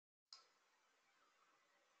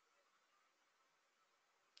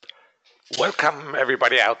Welcome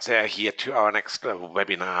everybody out there here to our next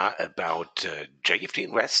webinar about JFD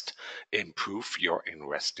Invest, improve your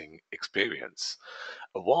investing experience.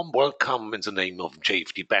 A warm welcome in the name of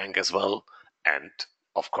JFD Bank as well, and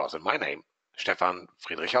of course in my name, Stefan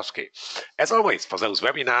Friedrichowski. As always, for those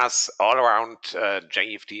webinars all around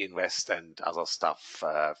JFD Invest and other stuff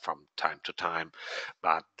from time to time,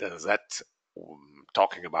 but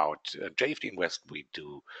talking about JFD Invest we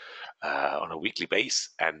do on a weekly basis,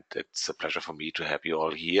 and it's a pleasure for me to have you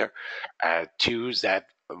all here to that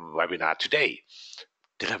webinar today.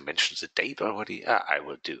 Did I mention the date already? I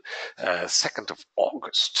will do. 2nd of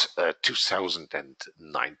August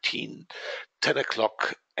 2019, 10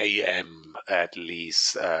 o'clock a.m. at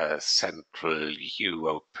least Central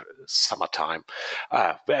Europe summertime.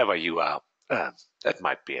 Wherever you are, that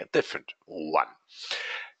might be a different one.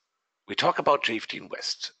 We talk about JFD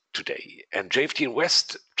Invest today, and JFD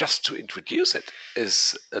Invest, just to introduce it,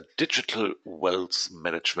 is a digital wealth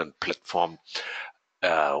management platform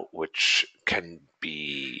which can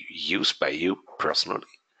be used by you personally,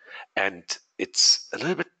 and it's a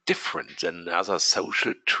little bit different than other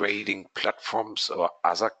social trading platforms or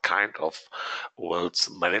other kind of wealth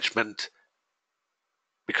management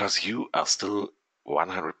because you are still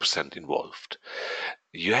 100% involved.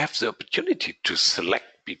 You have the opportunity to select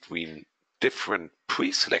between different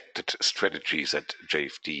pre-selected strategies at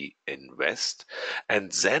JFD Invest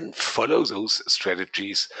and then follow those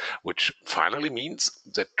strategies, which finally means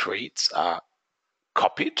that trades are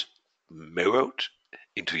copied, mirrored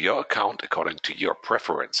into your account according to your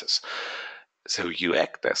preferences. So you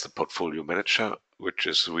act as the portfolio manager, which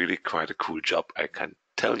is really quite a cool job, I can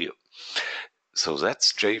tell you. So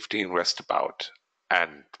that's JFD Invest about.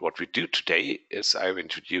 And what we do today is I will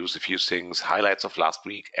introduce a few things, highlights of last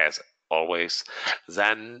week as always.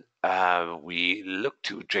 Then we look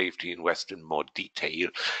to JFD Invest in more detail,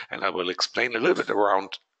 and I will explain a little bit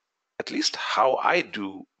around at least how I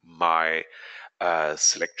do my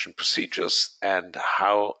selection procedures and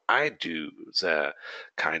how I do the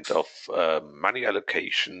kind of money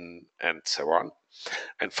allocation and so on.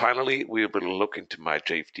 And finally, we will look into my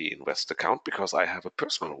JFD Invest account because I have a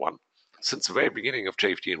personal one since the very beginning of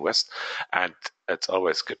JFD Invest, and it's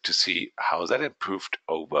always good to see how that improved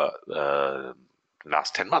over the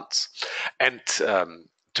last 10 months. And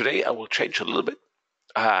today I will change a little bit,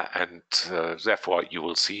 and therefore you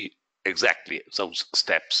will see exactly those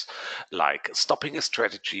steps, like stopping a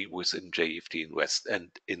strategy within JFD Invest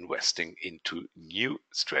and investing into new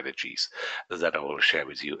strategies that I will share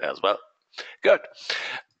with you as well. Good.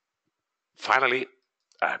 Finally,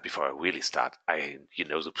 before I really start, you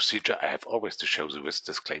know the procedure. I have always to show the risk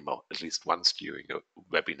disclaimer at least once during a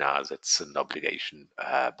webinar. That's an obligation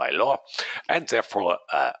by law, and therefore,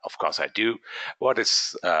 of course, I do. What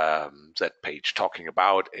is that page talking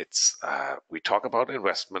about? It's we talk about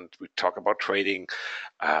investment, we talk about trading,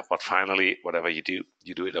 but finally, whatever you do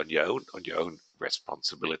it on your own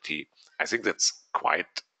responsibility. I think that's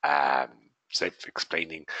quite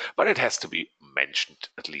self-explaining, but it has to be mentioned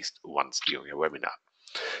at least once during a webinar.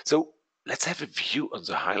 So let's have a view on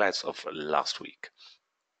the highlights of last week.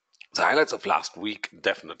 The highlights of last week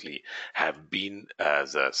definitely have been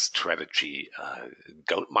the strategy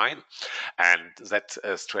gold mine, and that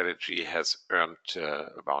strategy has earned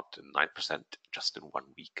about 9% just in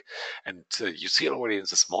 1 week. And you see already in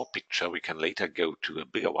the small picture, we can later go to a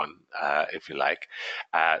bigger one if you like.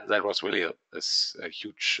 That was really a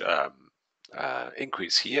huge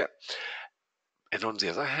increase here. And on the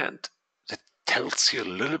other hand, that tells you a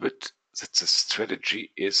little bit that the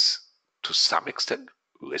strategy is to some extent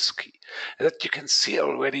risky. And that you can see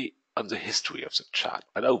already on the history of the chart.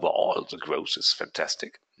 But overall, the growth is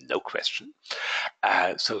fantastic, no question.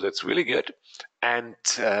 So that's really good. And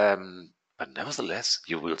but nevertheless,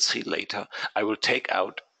 you will see later, I will take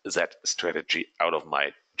out that strategy out of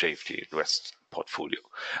my JFD Invest portfolio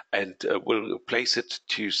and will replace it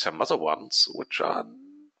to some other ones which are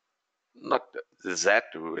not that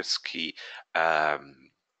risky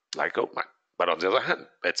like Goldmine. But on the other hand,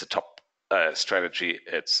 it's a top strategy.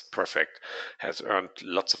 It's perfect, has earned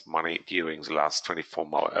lots of money during the last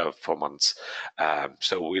 4 months.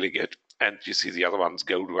 So really good. And you see the other ones,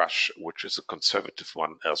 Gold Rush, which is a conservative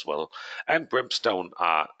one as well, and Brimstone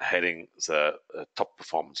are heading the top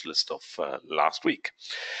performance list of last week.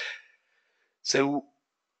 So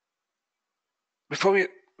before we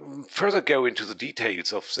further go into the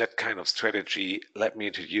details of that kind of strategy, let me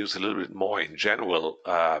introduce a little bit more in general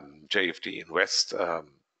JFD Invest,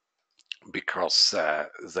 because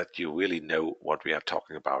that you really know what we are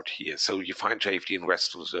talking about here. So you find JFD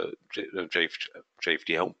Invest on the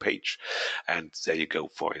JFD homepage, and there you go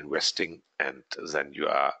for investing, and then you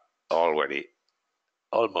are already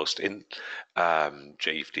almost in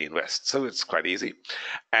JFD Invest. So it's quite easy.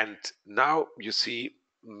 And now you see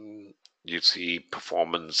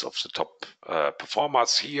performance of the top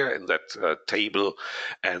performers here in that table,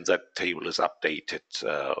 and that table is updated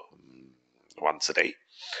once a day.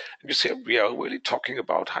 And you see, we are really talking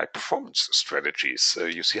about high performance strategies.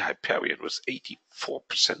 You see Hyperion was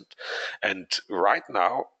 84%. And right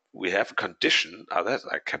now, we have a condition, that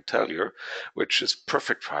I can tell you, which is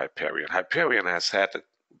perfect for Hyperion. Hyperion has had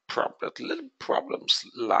little problems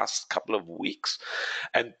last couple of weeks.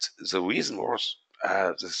 And the reason was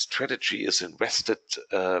the strategy is invested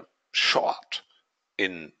short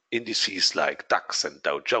in indices like DAX and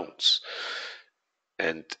Dow Jones.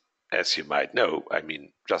 And as you might know, I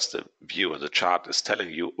mean, just a view on the chart is telling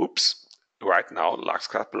you, oops, right now, last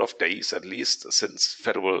couple of days, at least since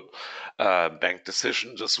federal bank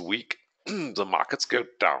decision this week, the markets go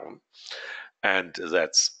down, and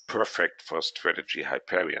that's perfect for strategy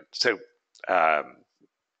Hyperion. So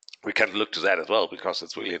we can look to that as well, because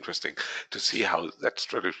it's really interesting to see how that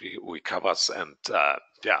strategy recovers. And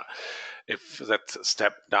yeah, if that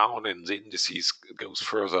step down in the indices goes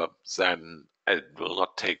further, then it will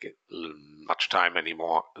not take much time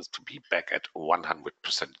anymore to be back at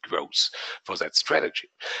 100% growth for that strategy.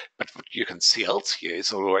 But what you can see else here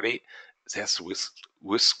is already there's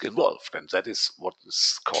risk involved, and that is what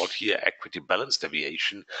is called here equity balance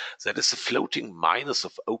deviation. That is a floating minus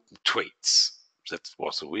of open trades. That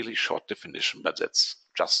was a really short definition, but that's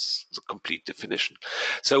just the complete definition.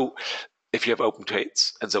 So if you have open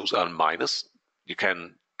trades and those are minus, you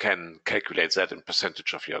can calculate that in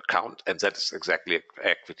percentage of your account, and that is exactly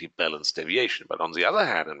equity balance deviation. But on the other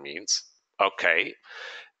hand, it means, okay,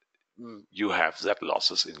 you have that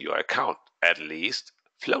losses in your account, at least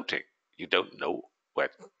floating. You don't know where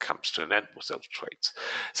it comes to an end with those trades.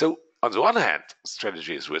 So on the one hand,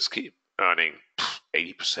 strategy is risky, earning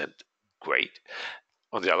 80%, great.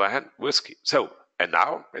 On the other hand, risky. So, and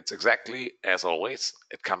now it's exactly as always,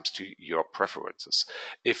 it comes to your preferences.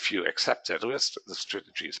 If you accept that risk, the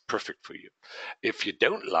strategy is perfect for you. If you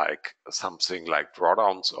don't like something like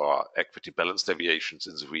drawdowns or equity balance deviations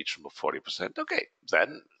in the region of 40%, okay,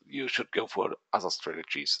 then you should go for other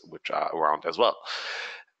strategies which are around as well.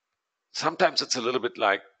 Sometimes it's a little bit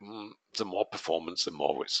like the more performance, the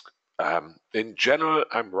more risk. In general,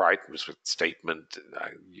 I'm right with the statement.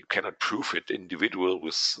 You cannot prove it individual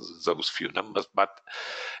with those few numbers, but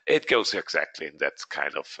it goes exactly in that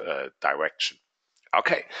kind of direction.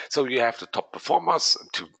 Okay, so you have the top performers.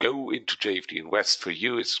 To go into JFD Invest for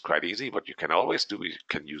you is quite easy. What you can always do, you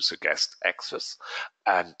can use the guest access,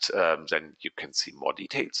 and then you can see more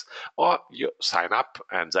details. Or you sign up,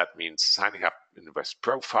 and that means signing up in Invest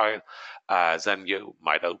profile. Then you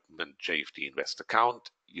might open a JFD Invest account.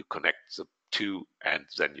 You connect the two, and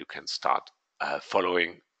then you can start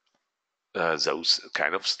following those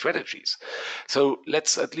kind of strategies. So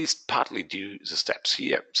let's at least partly do the steps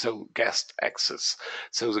here. So guest access.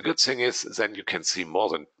 So the good thing is then you can see more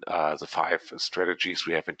than the 5 strategies.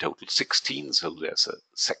 We have in total 16. So there's a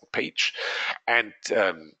second page. And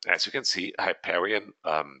as you can see, Hyperion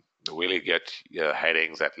really get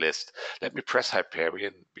heading that list. Let me press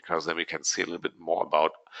Hyperion, because then we can see a little bit more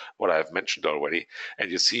about what I've mentioned already. And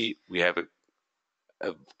you see we have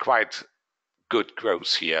a quite good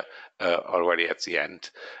growth here already at the end.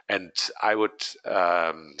 And I would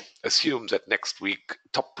assume that next week,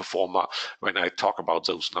 top performer, when I talk about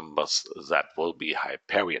those numbers, that will be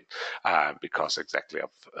Hyperion, because exactly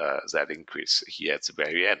of that increase here at the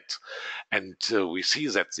very end. And we see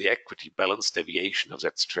that the equity balance deviation of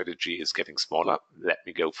that strategy is getting smaller. Let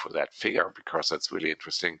me go for that figure, because that's really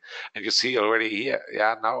interesting. And you see already here,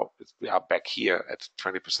 yeah, now we are back here at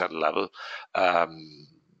 20% level.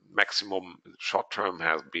 Maximum short term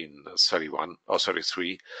has been 31 or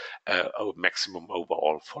 33, maximum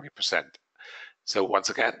overall 40%. So once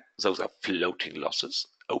again, those are floating losses,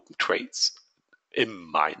 open trades, in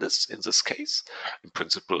minus in this case. In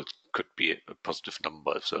principle, it could be a positive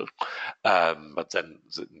number, so, but then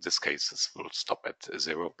in this case, this will stop at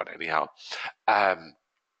 0. But anyhow,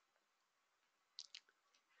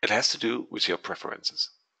 it has to do with your preferences.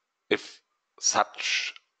 If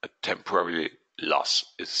such a temporary loss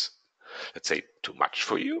is, let's say, too much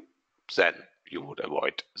for you, then you would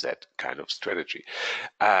avoid that kind of strategy.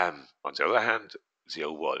 On the other hand, the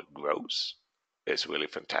overall growth is really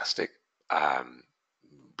fantastic,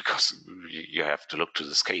 because you have to look to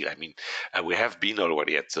the scale. I mean, we have been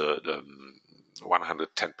already at the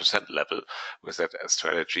 110% level with that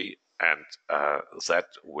strategy, and that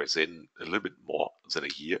within a little bit more than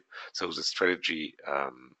a year. So the strategy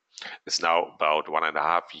is now about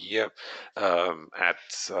 1.5 years at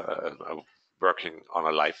working on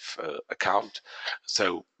a live account.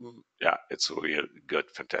 So yeah, it's a real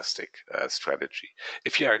good, fantastic strategy.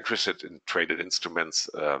 If you are interested in traded instruments,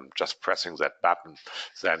 just pressing that button,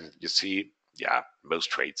 then you see, yeah,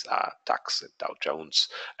 most trades are DAX and Dow Jones,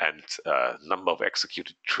 and number of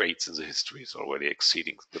executed trades in the history is already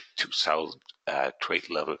exceeding the 2,000 trade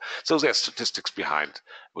level. So there's statistics behind,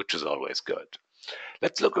 which is always good.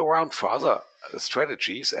 Let's look around for other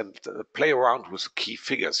strategies and play around with key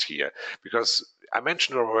figures here, because I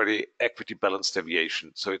mentioned already equity balance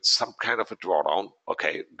deviation. So it's some kind of a drawdown.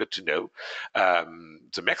 Okay, good to know.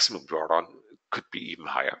 The maximum drawdown could be even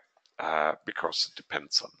higher. Because it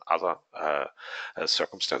depends on other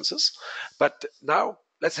circumstances. But now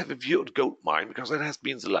let's have a view at gold mine, because that has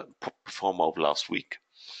been the performer of last week.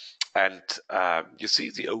 And you see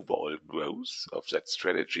the overall growth of that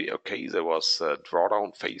strategy. Okay, there was a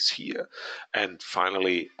drawdown phase here, and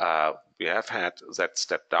finally we have had that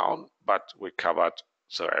step down, but recovered,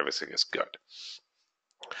 so everything is good.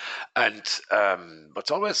 And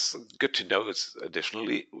what's always good to know is,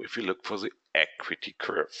 additionally, if you look for the equity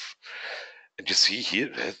curve, and you see here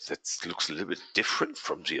that looks a little bit different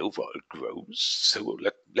from the overall growth. So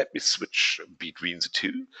let me switch between the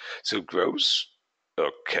two. So growth,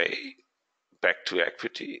 okay, back to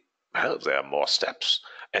equity. Well, there are more steps,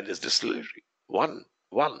 and is this literally one,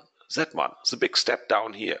 that one, the big step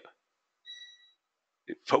down here.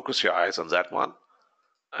 Focus your eyes on that one,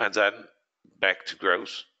 and then back to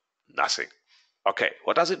growth, nothing. Okay,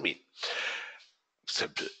 what does it mean?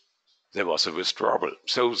 Simple. There was a withdrawal.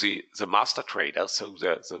 So the master trader, so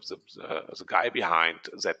the guy behind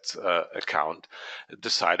that account,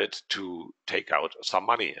 decided to take out some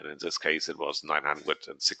money, and in this case it was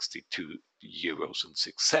 962 euros and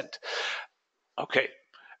 6 cents. Okay,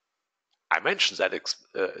 I mentioned that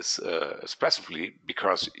expressively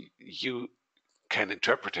because you can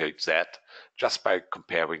interpret that just by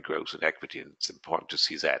comparing growth and equity, and it's important to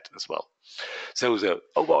see that as well. So the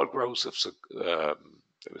overall growth of the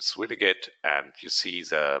is really good, and you see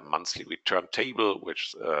the monthly return table,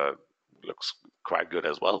 which looks quite good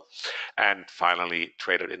as well. And finally,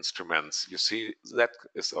 traded instruments. You see that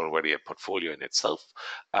is already a portfolio in itself,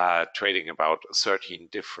 trading about 13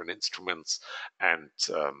 different instruments, and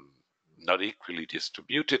not equally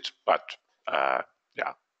distributed, but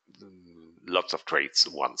yeah, lots of trades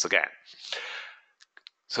once again.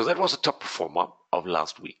 So that was a top performer of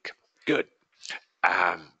last week. Good.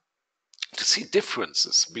 To see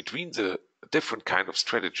differences between the different kind of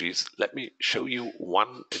strategies, let me show you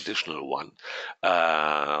one additional one,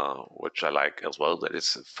 which I like as well. That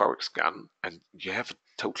is Forex Gun, and you have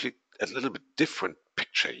a little bit different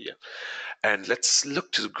picture here. And let's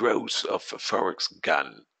look to the growth of Forex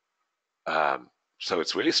Gun. So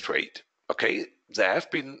it's really straight. Okay, there have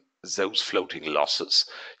been those floating losses.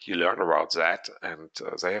 You learn about that, and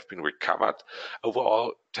they have been recovered.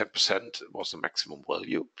 Overall, 10% was the maximum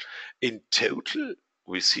value. In total,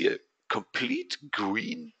 we see a complete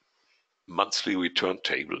green monthly return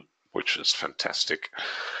table, which is fantastic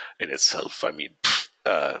in itself. I mean,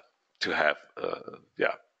 to have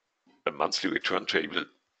a monthly return table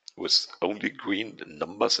with only green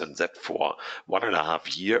numbers, and that for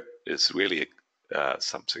 1.5 years is really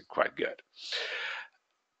something quite good.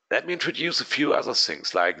 Let me introduce a few other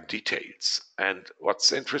things like details. And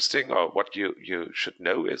what's interesting, or what you should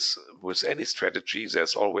know, is with any strategy,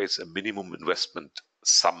 there's always a minimum investment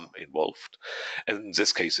sum involved. And in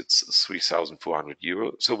this case, it's 3,400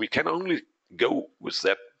 euro. So we can only go with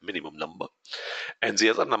that minimum number. And the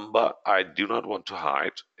other number I do not want to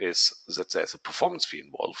hide is that there's a performance fee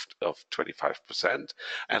involved of 25%.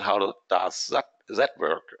 And how does that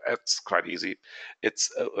work? It's quite easy.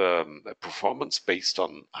 It's a performance based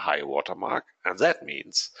on high watermark, and that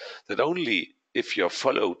means that only if your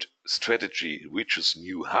followed strategy reaches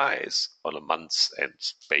new highs on a month's end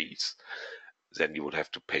base, then you would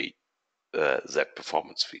have to pay that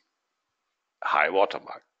performance fee. High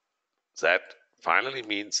watermark. That finally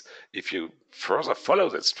means if you further follow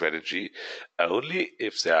that strategy, only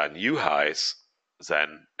if there are new highs,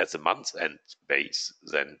 then at the month's end base,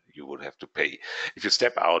 then you would have to pay. If you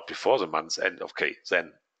step out before the month's end, okay,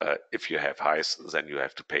 then if you have highs, then you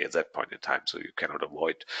have to pay at that point in time. So you cannot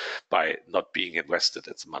avoid by not being invested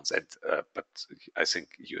at the month's end. But I think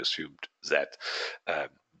you assumed that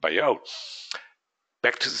by your own.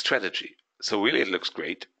 Back to the strategy. So really, it looks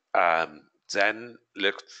great. Then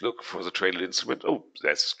let's look for the traded instrument. Oh,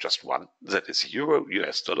 there's just one. That is euro,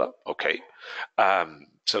 US dollar. Okay.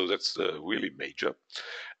 So that's really major.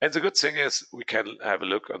 And the good thing is we can have a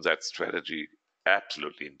look on that strategy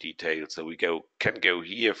absolutely in detail. So we can go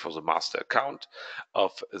here for the master account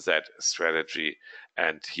of that strategy.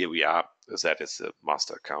 And here we are. That is the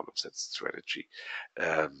master account of that strategy.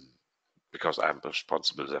 Because I'm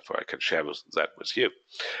responsible, therefore I can share that with you.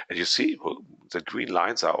 And you see, well, the green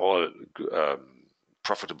lines are all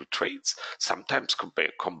profitable trades, sometimes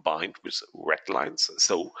combined with red lines.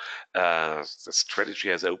 So the strategy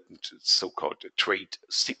has opened so-called trade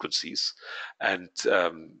sequences, and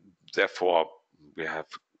therefore we have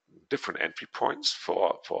different entry points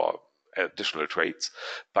for additional trades,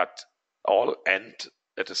 but all end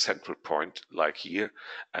at a central point like here,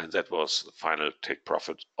 and that was the final take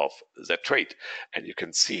profit of that trade. And you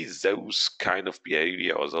can see those kind of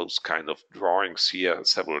behavior or those kind of drawings here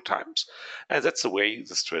several times, and that's the way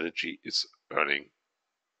the strategy is earning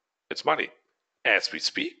its money. As we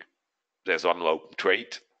speak, there's one open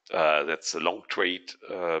trade, that's a long trade,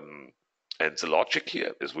 and the logic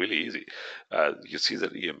here is really easy. You see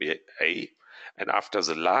that EMA, and after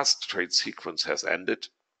the last trade sequence has ended,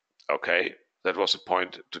 okay, that was a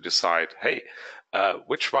point to decide, hey,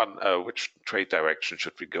 which trade direction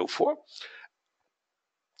should we go for?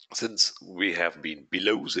 Since we have been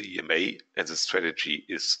below the EMA and the strategy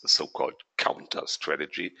is a so-called counter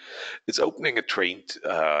strategy, it's opening a trade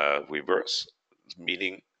reverse,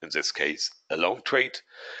 meaning in this case a long trade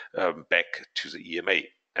back to the EMA,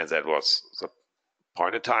 and that was the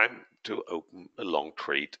point in time to open a long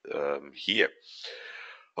trade here.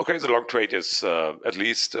 Okay, the long trade is at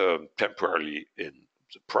least temporarily in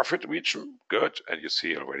the profit region. Good, and you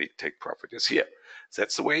see already take profit is here.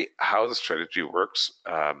 That's the way how the strategy works,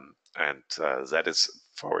 and that is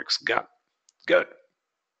Forex Gun. Good.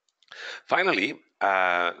 Finally,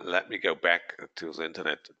 let me go back to the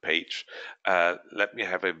internet page. Let me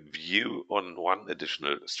have a view on one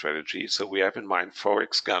additional strategy. So we have in mind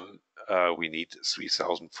Forex Gun. We need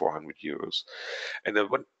 3,400 euros. And I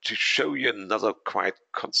want to show you another quite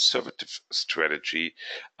conservative strategy,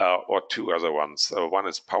 or two other ones. One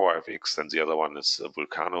is PowerFX and the other one is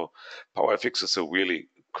Volcano. PowerFX is a really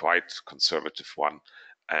quite conservative one,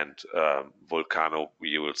 and Volcano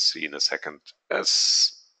we will see in a second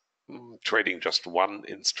as trading just one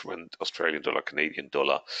instrument, Australian dollar, Canadian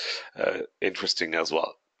dollar. Interesting as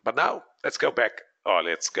well. But now let's go back, or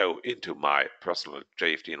let's go into my personal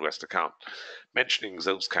JFD Invest account. Mentioning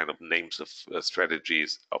those kind of names of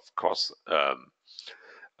strategies, of course,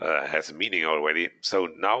 has a meaning already. So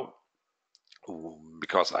now,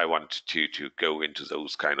 because I want to go into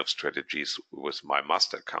those kind of strategies with my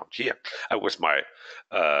master account here, with my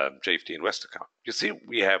JFD Invest account. You see,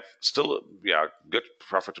 we are good,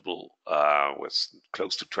 profitable, with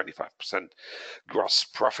close to 25% gross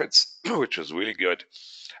profits, which is really good.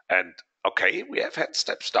 And okay, we have had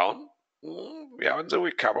steps down. We are in the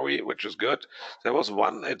recovery, which is good. There was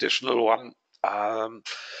one additional one,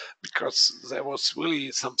 because there was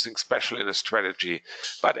really something special in the strategy.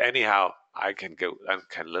 But anyhow, I can go and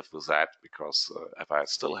can live with that, because if I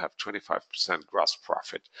still have 25% gross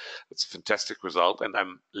profit, it's a fantastic result. And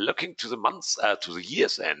I'm looking to the months, to the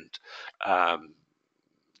year's end. In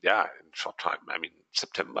short time, I mean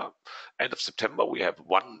September, end of September, we have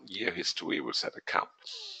 1 year history with that account.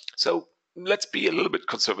 So let's be a little bit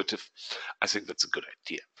conservative. I think that's a good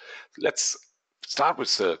idea. Let's start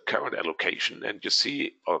with the current allocation, and you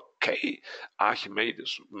see, okay, Archimate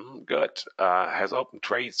is good, has open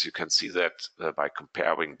trades. You can see that by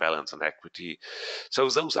comparing balance and equity. So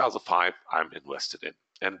those are the 5 I'm invested in.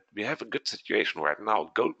 And we have a good situation right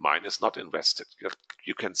now. Goldmine is not invested.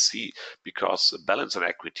 You can see, because balance and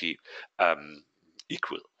equity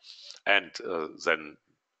equal. And then,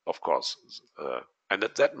 of course, and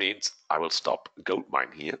that means I will stop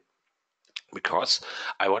Goldmine here, because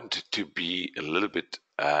I want to be a little bit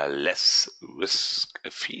less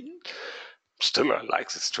risk-affine. Still, I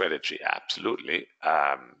like the strategy, absolutely.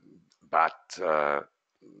 But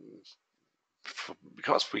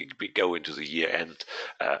because we go into the year end,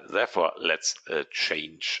 therefore, let's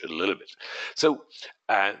change a little bit. So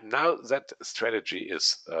now that strategy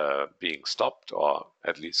is being stopped, or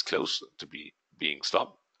at least close to being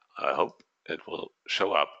stopped, I hope it will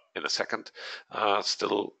show up in a second.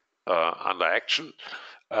 Still under action,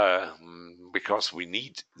 because we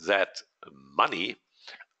need that money.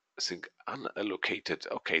 I think unallocated.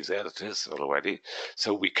 Okay, there it is already.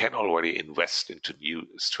 So we can already invest into new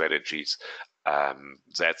strategies.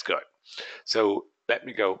 That's good. So let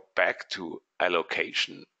me go back to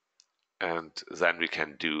allocation, and then we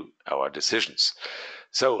can do our decisions.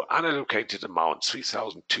 So unallocated amount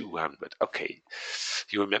 3,200. Okay,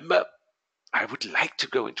 you remember I would like to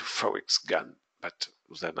go into Forex gun, but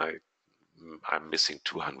then I'm missing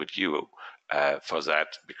 200 euro for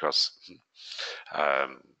that because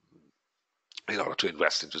in order to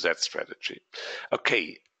invest into that strategy.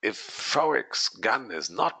 Okay, if Forex gun is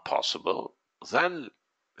not possible, then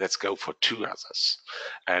let's go for two others.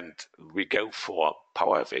 And we go for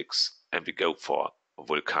PowerFX and we go for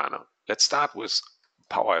Volcano. Let's start with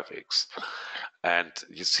PowerFX. And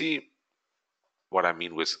you see what I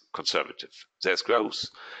mean with conservative. There's growth.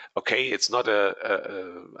 Okay, it's not a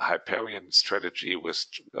Hyperion strategy with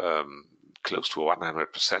close to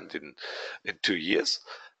 100% in 2 years,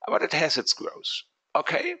 but it has its growth.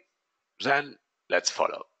 Okay, then let's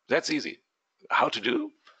follow. That's easy. How to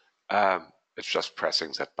do? It's just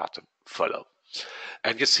pressing that button, follow.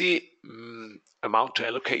 And you see amount to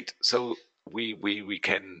allocate. So we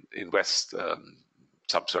can invest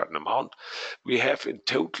some certain amount. We have in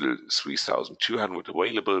total 3,200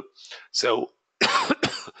 available. So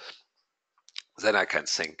then I can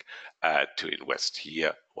think to invest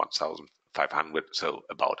here 1,500, so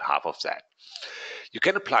about half of that. You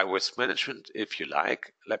can apply risk management if you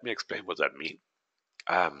like. Let me explain what that means.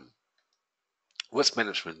 Risk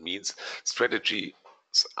management means strategies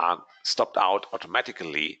are stopped out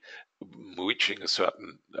automatically reaching a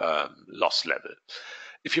certain loss level.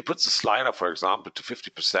 If you put the slider, for example, to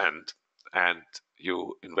 50% and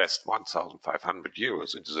you invest 1,500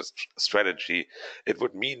 euros into this strategy, it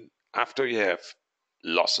would mean after you have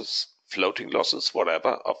losses, floating losses,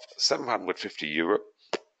 whatever, of 750 euro,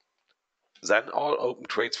 then all open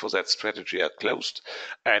trades for that strategy are closed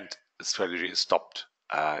and the strategy is stopped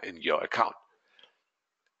in your account.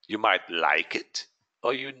 You might like it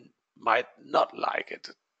or you might not like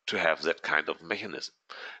it to have that kind of mechanism.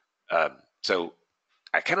 So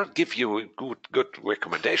I cannot give you a good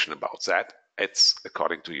recommendation about that. It's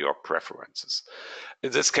according to your preferences.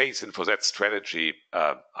 In this case, and for that strategy,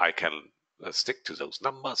 I can stick to those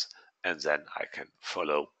numbers and then I can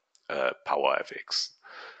follow PowerFX.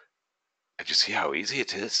 And you see how easy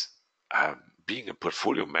it is being a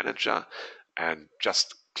portfolio manager and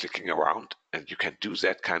just clicking around, and you can do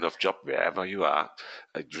that kind of job wherever you are.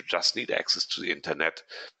 You just need access to the internet,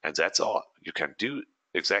 and that's all. You can do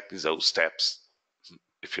exactly those steps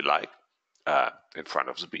if you like in front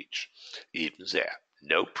of the beach, even there,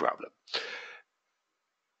 no problem.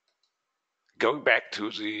 Going back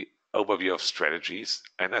to the overview of strategies,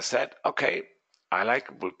 and I said, okay, I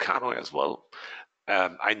like Volcano as well.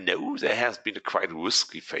 I know there has been a quite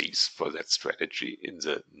risky phase for that strategy in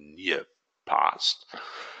the near past.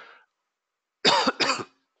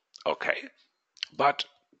 Okay, but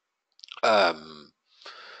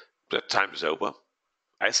the time is over.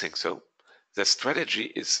 I think so. The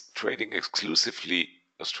strategy is trading exclusively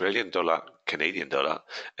Australian dollar, Canadian dollar,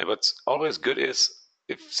 and what's always good is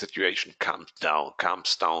if situation calms down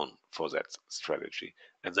for that strategy,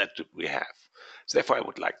 and that we have. So therefore, I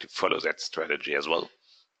would like to follow that strategy as well.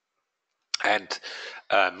 And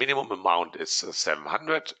minimum amount is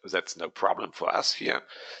 700. That's no problem for us here.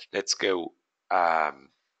 Let's go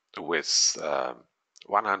with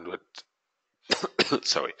 100.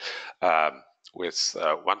 Sorry, with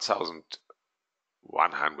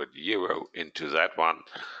 1,100 euro into that one.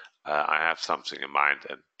 I have something in mind,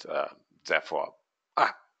 and therefore,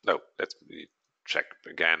 no, let's check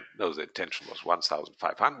again. No, the intention was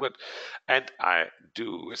 1,500, and I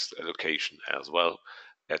do risk allocation as well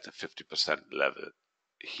at the 50% level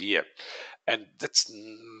here. And that's,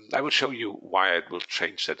 I will show you why I will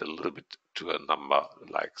change that a little bit to a number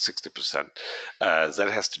like 60%. That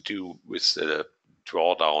has to do with the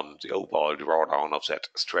drawdown, the overall drawdown of that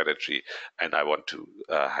strategy, and I want to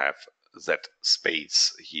have that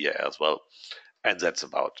space here as well, and that's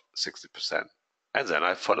about 60%. And then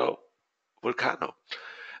I follow Volcano.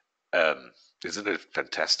 Isn't it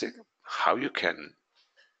fantastic how you can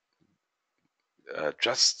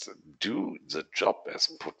just do the job as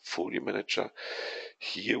portfolio manager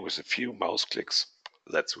here with a few mouse clicks?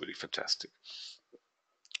 That's really fantastic.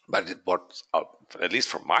 But what, at least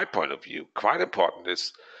from my point of view, quite important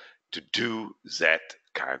is to do that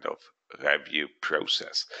kind of review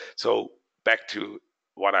process. So back to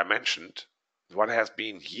what I mentioned, what has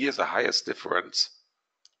been here the highest difference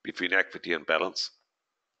between equity and balance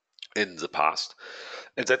in the past,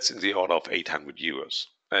 and that's in the order of 800 euros.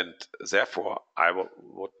 And therefore, I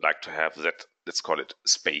would like to have that, let's call it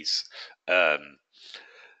space,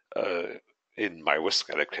 in my risk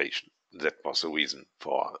allocation. That was the reason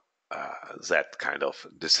for that kind of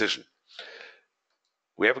decision.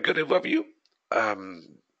 We have a good overview,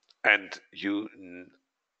 and you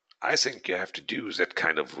I think you have to do that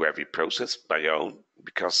kind of review process by your own,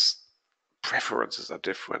 because preferences are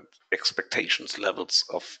different, expectations levels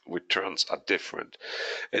of returns are different,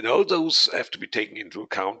 and all those have to be taken into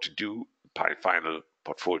account to do a final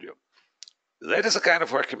portfolio. That is a kind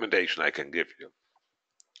of recommendation I can give you.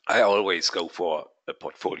 I always go for a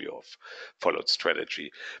portfolio of followed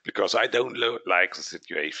strategy, because I don't like the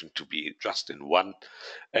situation to be just in one,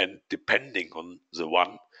 and depending on the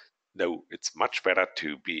one. No, it's much better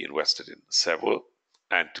to be invested in several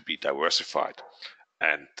and to be diversified,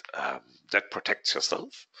 and that protects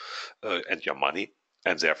yourself and your money,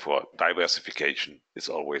 and therefore diversification is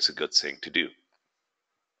always a good thing to do.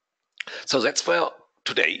 So that's for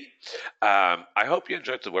today. I hope you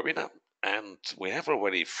enjoyed the webinar, and we have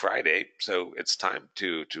already Friday, so it's time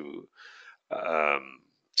to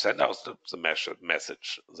send out the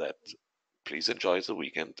message that please enjoy the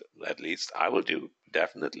weekend. At least I will do,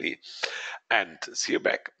 definitely. And see you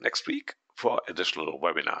back next week for additional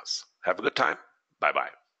webinars. Have a good time.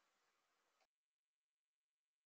 Bye-bye.